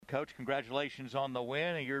Coach, congratulations on the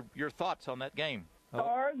win and your thoughts on that game. They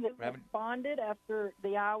responded after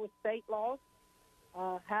the Iowa State loss.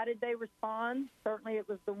 How did they respond? Certainly it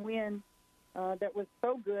was the win that was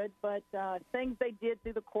so good, but things they did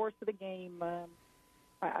through the course of the game.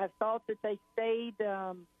 I thought that they stayed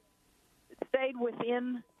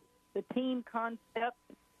within the team concept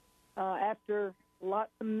after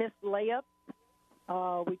lots of missed layups.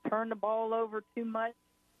 We turned the ball over too much,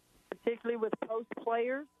 particularly with post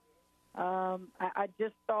players. I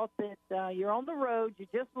just thought that you're on the road, you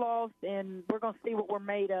just lost, and we're going to see what we're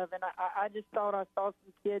made of. And I just thought I saw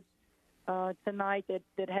some kids tonight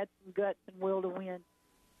that had some guts and will to win.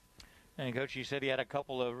 And, Coach, you said he had a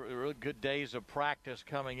couple of really good days of practice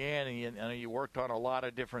coming in, and you worked on a lot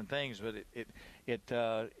of different things, but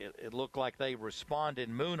it looked like they responded.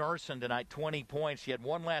 Moon Urson tonight, 20 points. She had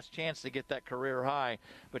one last chance to get that career high,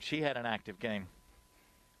 but she had an active game.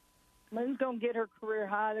 Moon's going to get her career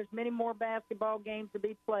high. There's many more basketball games to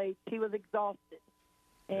be played. She was exhausted.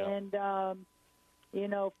 And,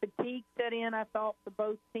 fatigue set in, I thought, for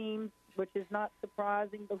both teams, which is not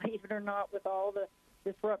surprising, believe it or not, with all the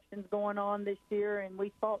disruptions going on this year. And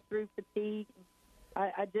we fought through fatigue.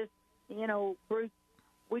 I just, Bruce,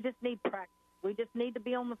 we just need practice. We just need to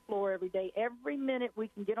be on the floor every day. Every minute we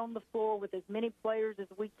can get on the floor with as many players as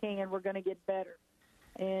we can, we're going to get better.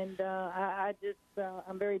 And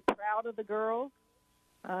I'm very proud of the girls.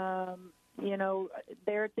 There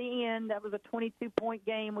at the end, that was a 22-point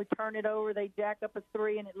game. We turn it over, they jack up a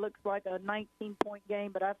three, and it looks like a 19-point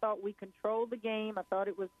game. But I thought we controlled the game. I thought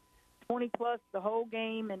it was 20-plus the whole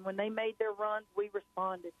game, and when they made their runs, we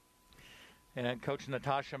responded. And Coach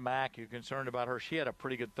Natasha Mack, you're concerned about her. She had a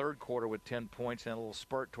pretty good third quarter with 10 points and a little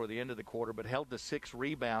spurt toward the end of the quarter, but held to 6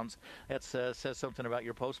 rebounds. That says something about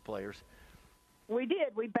your post players. We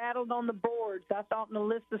did. We battled on the boards. I thought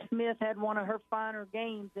Melissa Smith had one of her finer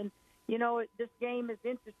games. And, this game is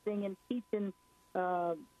interesting in teaching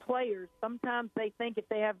players. Sometimes they think if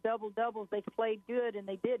they have double-doubles, they've played good, and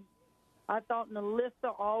they didn't. I thought Melissa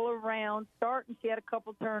all around, starting, she had a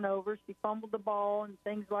couple turnovers. She fumbled the ball and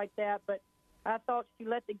things like that. But I thought she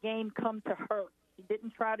let the game come to her. She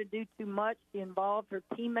didn't try to do too much. She involved her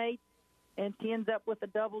teammates, and she ends up with a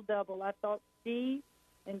double-double. I thought she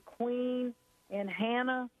and Queen and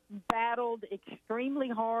Hannah battled extremely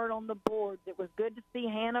hard on the boards. It was good to see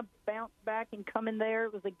Hannah bounce back and come in there.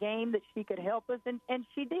 It was a game that she could help us, and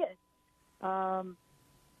she did. So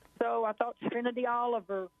I thought Trinity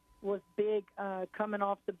Oliver was big coming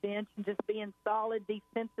off the bench and just being solid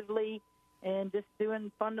defensively and just doing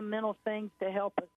fundamental things to help us.